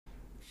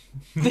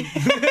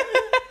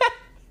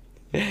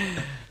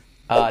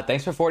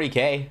Thanks for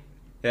 40K.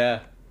 Yeah.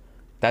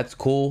 That's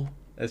cool.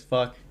 As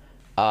fuck.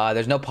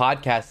 There's no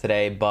podcast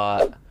today,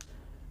 but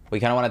we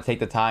kind of want to take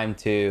the time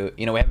to,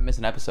 we haven't missed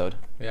an episode.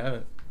 We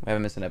haven't.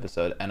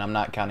 And I'm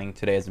not counting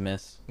today as a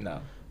miss.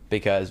 No.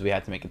 Because we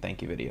had to make a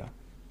thank you video.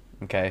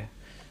 Okay.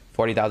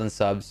 40,000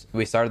 subs.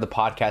 We started the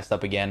podcast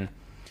up again.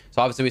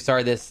 So obviously we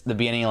started this the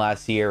beginning of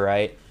last year,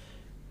 right?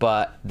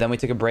 But then we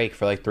took a break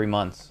for like 3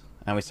 months.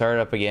 And we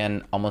started up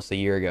again almost a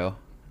year ago.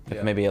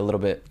 Yeah. Maybe a little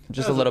bit.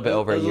 Just a little bit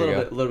over a year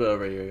ago. A little bit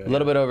over a year ago. A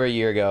little bit over a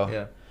year ago.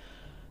 Yeah.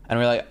 And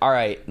we're like, all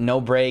right,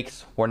 no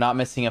breaks. We're not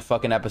missing a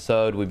fucking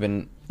episode. We've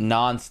been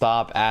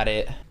nonstop at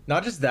it.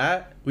 Not just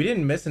that, we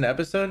didn't miss an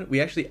episode.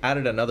 We actually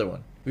added another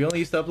one. We only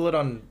used to upload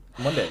on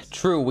Mondays.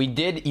 True, we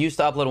did used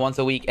to upload once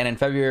a week, and in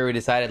February we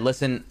decided,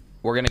 listen,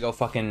 we're gonna go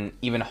fucking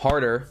even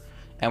harder,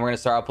 and we're gonna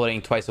start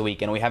uploading twice a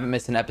week, and we haven't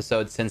missed an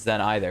episode since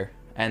then either.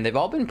 And they've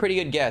all been pretty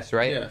good guests,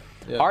 right?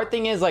 Yeah. Our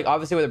thing is, like,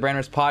 obviously with the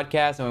Branders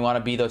podcast, and we want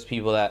to be those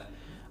people that,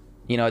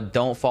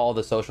 don't follow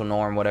the social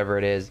norm, whatever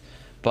it is.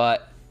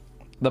 But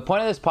the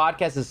point of this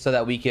podcast is so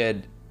that we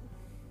could,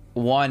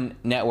 one,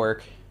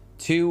 network,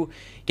 two,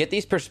 get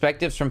these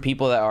perspectives from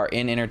people that are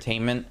in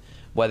entertainment,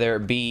 whether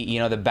it be,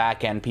 the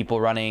back end, people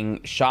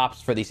running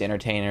shops for these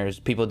entertainers,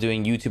 people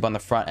doing YouTube on the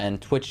front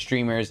end, Twitch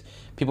streamers,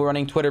 people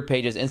running Twitter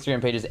pages,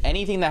 Instagram pages,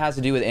 anything that has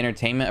to do with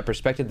entertainment, a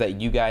perspective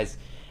that you guys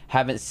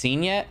haven't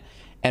seen yet,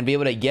 and be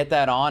able to get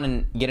that on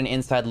and get an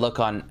inside look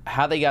on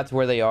how they got to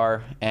where they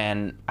are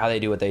and how they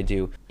do what they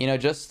do.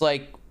 Just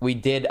like we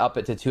did up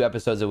it to 2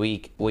 episodes a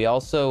week, we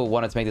also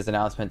wanted to make this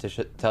announcement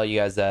to tell you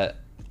guys that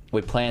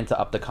we plan to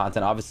up the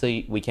content.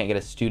 Obviously, we can't get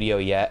a studio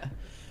yet,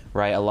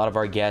 right? A lot of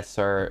our guests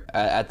are,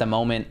 at the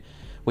moment,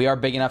 we are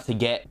big enough to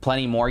get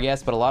plenty more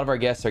guests, but a lot of our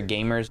guests are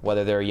gamers,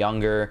 whether they're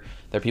younger,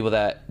 they're people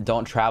that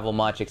don't travel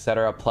much,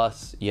 etc.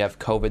 Plus, you have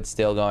COVID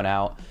still going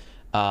out.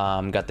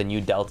 Got the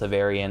new Delta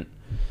variant.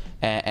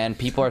 And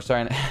people are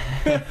starting...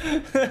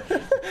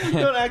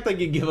 Don't act like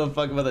you give a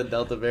fuck about the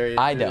Delta variant.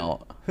 I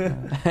don't.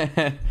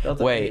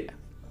 Delta Wait. 8.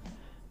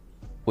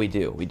 We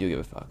do. We do give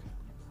a fuck.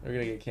 We're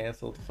gonna get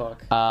canceled.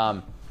 Fuck.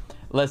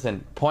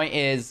 Listen, point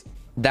is,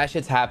 that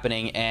shit's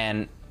happening,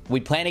 and we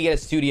plan to get a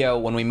studio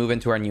when we move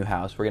into our new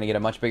house. We're going to get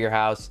a much bigger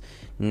house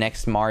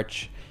next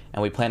March,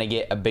 and we plan to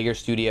get a bigger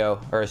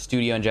studio, or a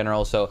studio in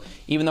general. So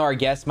even though our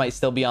guests might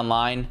still be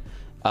online,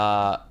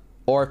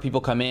 or if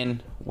people come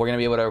in, we're going to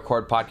be able to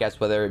record podcasts,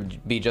 whether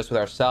it be just with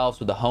ourselves,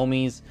 with the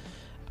homies,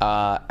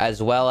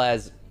 as well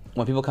as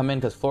when people come in,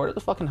 because Florida's a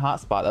fucking hot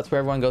spot. That's where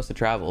everyone goes to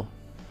travel.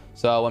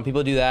 So when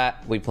people do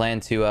that, we plan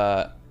to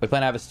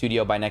have a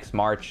studio by next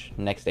March,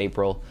 next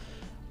April.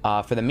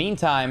 For the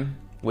meantime,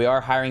 we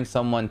are hiring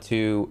someone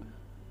to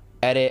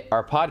edit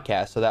our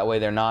podcast, so that way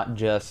they're not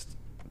just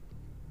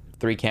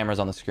 3 cameras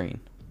on the screen.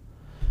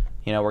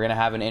 We're going to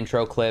have an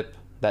intro clip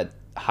that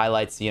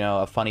highlights,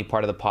 a funny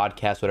part of the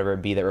podcast, whatever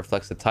it be, that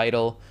reflects the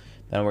title.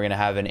 Then we're going to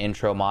have an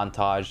intro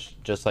montage,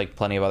 just like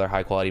plenty of other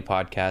high-quality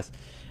podcasts.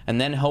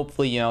 And then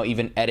hopefully,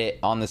 even edit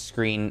on the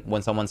screen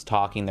when someone's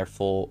talking, their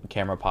full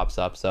camera pops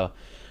up. So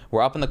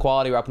we're up in the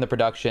quality, we're up in the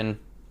production.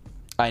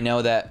 I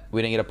know that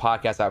we didn't get a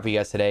podcast out for you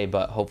guys today,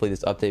 but hopefully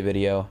this update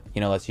video,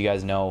 lets you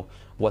guys know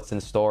what's in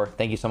store.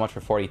 Thank you so much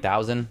for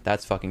 40,000.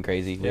 That's fucking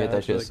crazy. We hit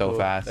that shit really so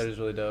fast. That is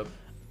really dope.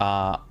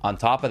 On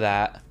top of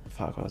that,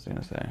 fuck, what was I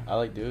gonna say? I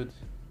like dudes.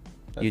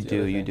 You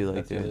do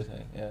like dudes.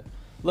 Yeah.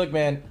 Look,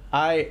 man,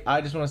 I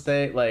just want to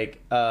say,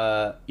 like,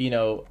 I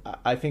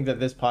think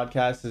that this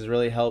podcast has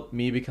really helped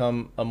me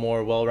become a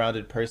more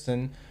well-rounded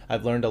person.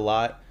 I've learned a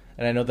lot,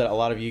 and I know that a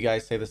lot of you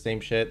guys say the same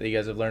shit, that you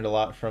guys have learned a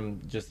lot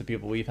from just the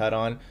people we've had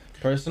on.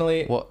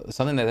 Personally... Well,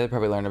 something that they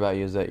probably learned about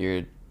you is that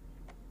you're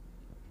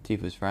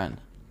Tifu's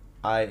friend.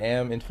 I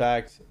am, in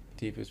fact,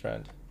 Tifu's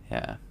friend.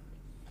 Yeah.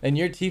 And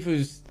you're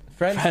Tifu's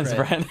friend's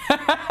friend.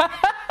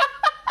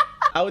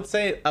 I would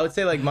say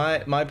like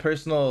my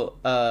personal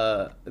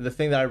the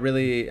thing that I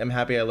really am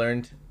happy I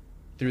learned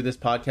through this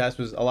podcast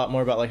was a lot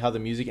more about like how the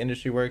music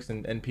industry works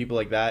and people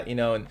like that,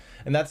 and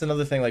that's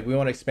another thing. Like, we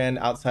want to expand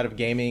outside of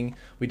gaming.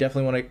 We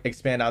definitely want to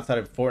expand outside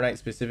of Fortnite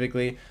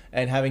specifically,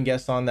 and having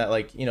guests on that,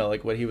 like,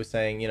 like what he was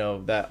saying,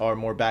 that are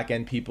more back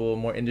end people,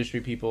 more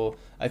industry people.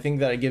 I think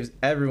that it gives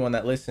everyone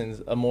that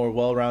listens a more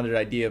well-rounded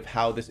idea of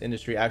how this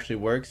industry actually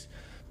works.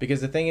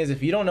 Because the thing is,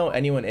 if you don't know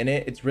anyone in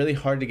it, it's really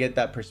hard to get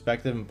that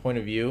perspective and point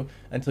of view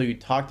until you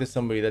talk to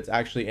somebody that's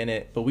actually in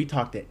it. But we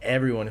talk to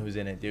everyone who's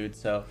in it, dude.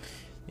 So,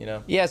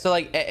 Yeah, so,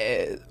 like,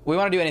 we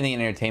want to do anything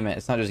in entertainment.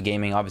 It's not just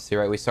gaming, obviously,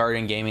 right? We started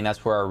in gaming.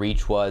 That's where our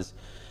reach was.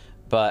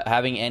 But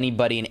having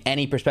anybody in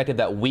any perspective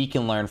that we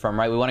can learn from,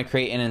 right? We want to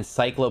create an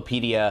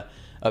encyclopedia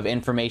of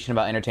information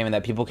about entertainment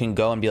that people can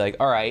go and be like,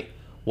 all right,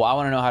 well, I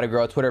want to know how to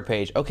grow a Twitter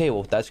page. Okay,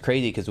 well, that's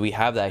crazy because we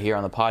have that here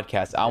on the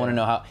podcast. I want to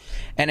know how.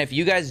 And if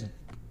you guys...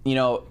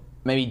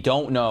 maybe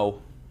don't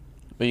know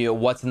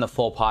what's in the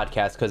full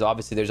podcast, because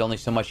obviously there's only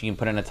so much you can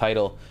put in a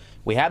title.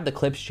 We have the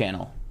Clips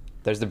channel.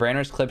 There's the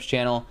Branders Clips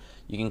channel.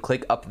 You can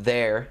click up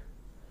there,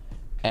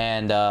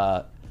 and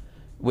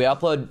we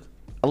upload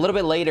a little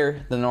bit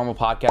later than the normal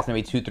podcast,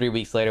 maybe 2-3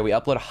 weeks later, we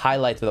upload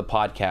highlights of the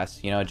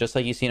podcast. You know, just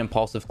like you see in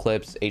Impulsive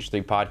Clips,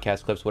 H3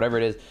 podcast clips, whatever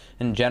it is,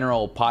 in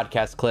general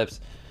podcast clips.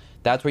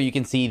 That's where you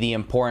can see the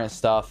important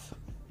stuff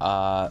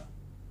that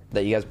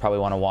you guys probably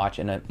want to watch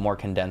in a more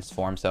condensed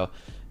form. So,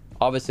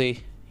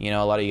 obviously, you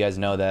know, a lot of you guys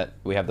know that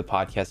we have the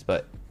podcast,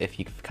 but if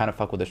you kind of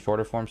fuck with the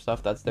shorter form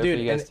stuff, that's there for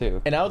you guys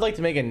too. And I would like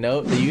to make a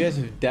note that you guys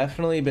have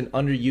definitely been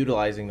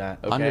underutilizing that.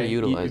 Okay?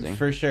 Underutilizing.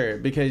 For sure,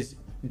 because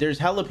there's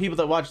hella people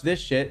that watch this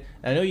shit.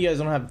 And I know you guys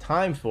don't have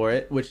time for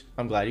it, which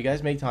I'm glad you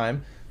guys make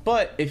time.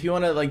 But if you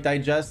want to like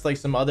digest like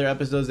some other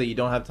episodes that you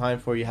don't have time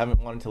for, you haven't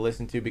wanted to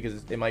listen to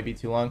because it might be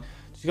too long,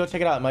 just go check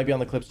it out. It might be on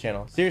the Clips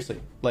channel. Seriously,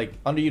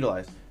 like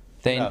underutilized.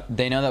 They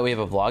know that we have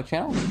a vlog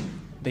channel?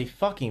 They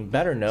fucking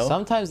better know.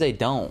 Sometimes they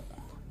don't.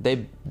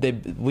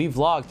 We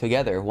vlog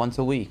together once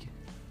a week.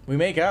 We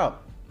make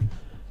out.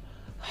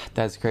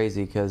 That's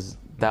crazy because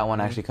that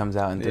one actually comes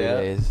out in 3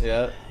 days.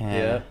 Yeah.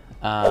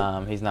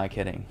 He's not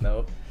kidding.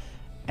 Nope.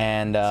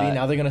 And see,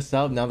 now they're gonna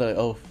sub. Now they're like,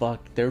 oh fuck,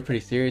 they were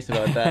pretty serious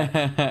about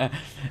that.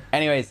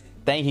 Anyways,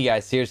 thank you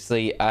guys.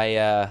 Seriously,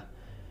 I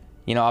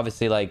you know,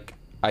 obviously, like,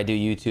 I do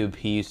YouTube.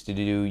 He used to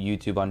do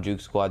YouTube on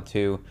Juke Squad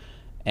too,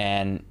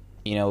 and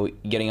you know,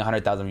 getting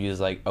 100,000 views is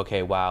like,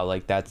 okay, wow,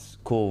 like that's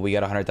cool. We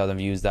got 100,000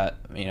 views. That,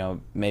 you know,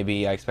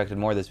 maybe I expected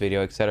more of this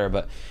video, etc.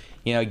 But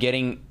you know,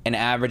 getting an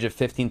average of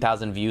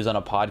 15,000 views on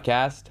a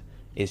podcast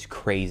is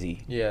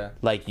crazy. Yeah.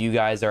 Like, you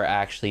guys are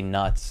actually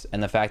nuts,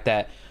 and the fact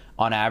that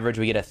on average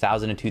we get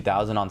 1,000 to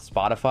 2,000 on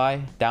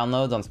Spotify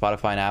downloads on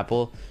Spotify and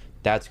Apple,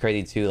 that's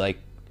crazy too. Like,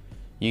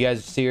 you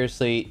guys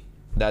seriously,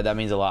 that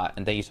means a lot,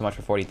 and thank you so much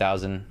for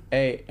 40,000.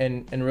 Hey,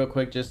 and real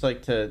quick, just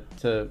like to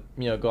you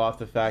know, go off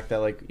the fact that,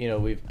 like, you know,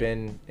 we've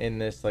been in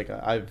this, like,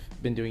 I've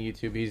been doing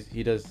YouTube.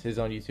 He does his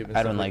own YouTube and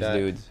Edwin stuff like likes that.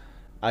 dudes.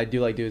 I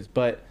do like dudes,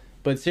 but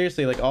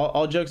seriously, like,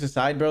 all jokes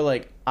aside, bro,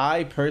 like,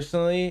 I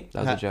personally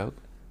That was a joke.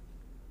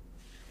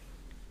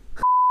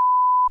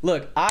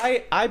 Look,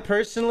 I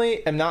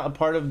personally am not a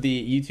part of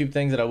the YouTube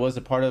things that I was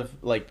a part of,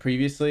 like,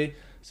 previously.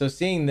 So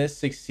seeing this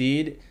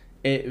succeed,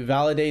 it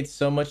validates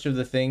so much of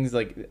the things,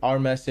 like our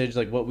message,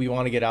 like what we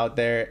want to get out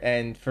there.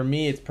 And for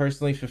me, it's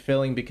personally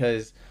fulfilling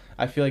because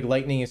I feel like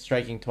lightning is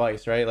striking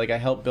twice, right? Like, I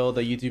helped build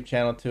a YouTube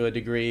channel to a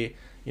degree,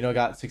 you know,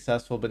 got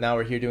successful, but now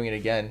we're here doing it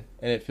again.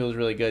 And it feels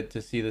really good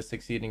to see this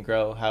succeed and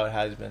grow how it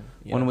has been.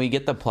 When we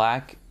get the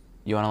plaque,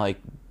 you want to, like,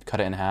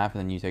 cut it in half,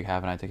 and then you take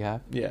half and I take half?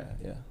 Yeah,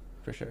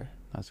 for sure.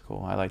 That's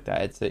cool. I like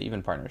that. It's an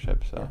even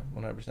partnership. So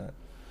yeah,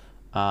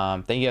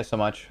 100%. Thank you guys so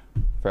much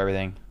for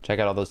everything. Check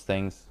out all those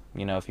things,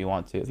 you know, if you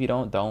want to. If you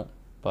don't.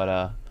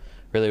 But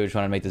really, we just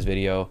want to make this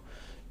video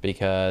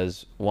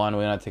because, one,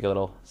 we want to take a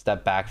little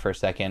step back for a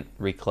second,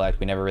 recollect.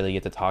 We never really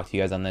get to talk to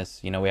you guys on this.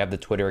 You know, we have the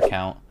Twitter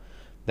account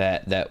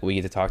that we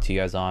get to talk to you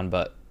guys on,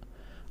 but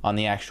on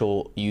the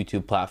actual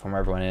YouTube platform where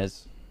everyone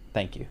is,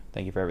 thank you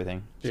for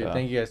everything. Dude,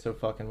 thank you guys so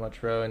fucking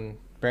much, bro. And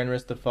brand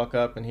risk the fuck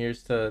up, and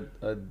here's to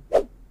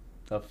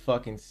a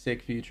fucking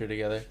sick future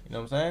together. You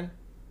know what I'm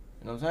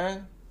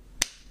saying?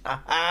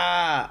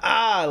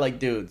 I like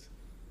dudes.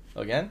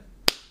 Again?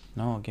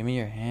 No, give me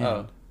your hand.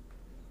 Oh.